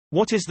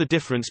What is the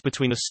difference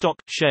between a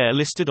stock share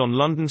listed on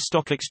London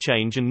Stock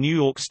Exchange and New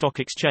York Stock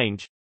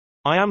Exchange?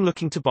 I am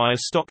looking to buy a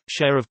stock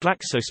share of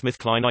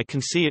GlaxoSmithKline. I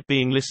can see it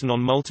being listed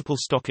on multiple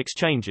stock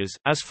exchanges.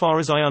 As far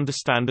as I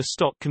understand, a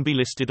stock can be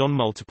listed on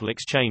multiple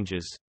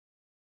exchanges.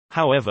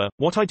 However,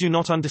 what I do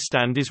not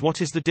understand is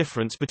what is the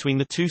difference between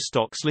the two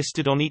stocks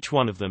listed on each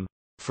one of them.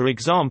 For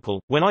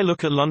example, when I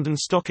look at London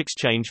Stock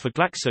Exchange for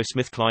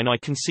GlaxoSmithKline, I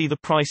can see the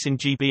price in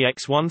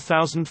GBX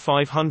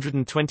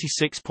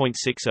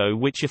 1526.60,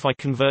 which if I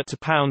convert to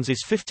pounds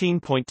is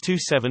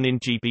 15.27 in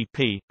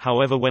GBP.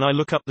 However, when I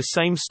look up the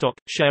same stock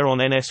share on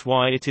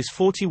NSY, it is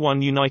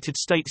 41 United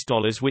States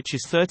dollars, which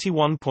is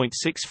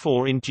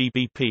 31.64 in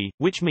GBP,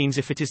 which means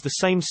if it is the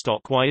same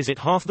stock, why is it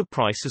half the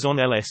price as on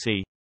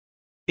LSE?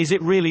 Is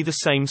it really the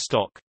same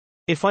stock?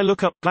 If I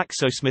look up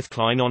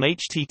GlaxoSmithKline on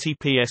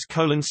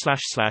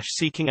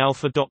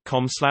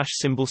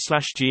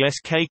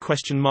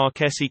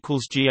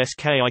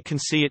https://seekingalpha.com/symbol/GSK?S=GSK, I can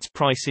see its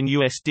price in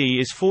USD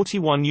is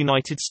 41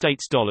 United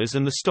States dollars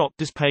and the stock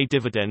does pay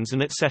dividends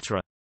and etc.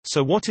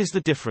 So what is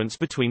the difference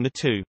between the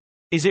two?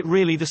 Is it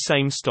really the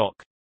same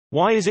stock?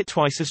 Why is it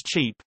twice as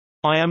cheap?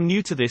 I am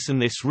new to this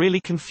and this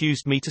really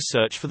confused me to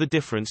search for the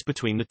difference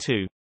between the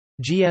two.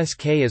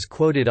 GSK is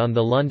quoted on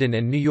the London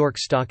and New York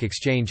Stock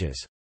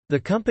Exchanges. The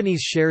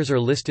company's shares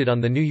are listed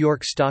on the New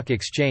York Stock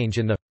Exchange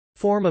in the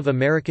form of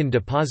American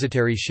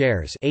Depositary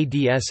Shares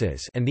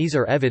 (ADSs), and these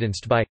are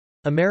evidenced by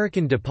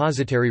American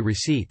Depositary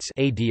Receipts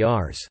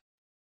 (ADRs),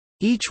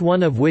 each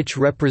one of which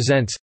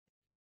represents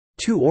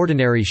 2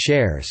 ordinary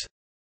shares.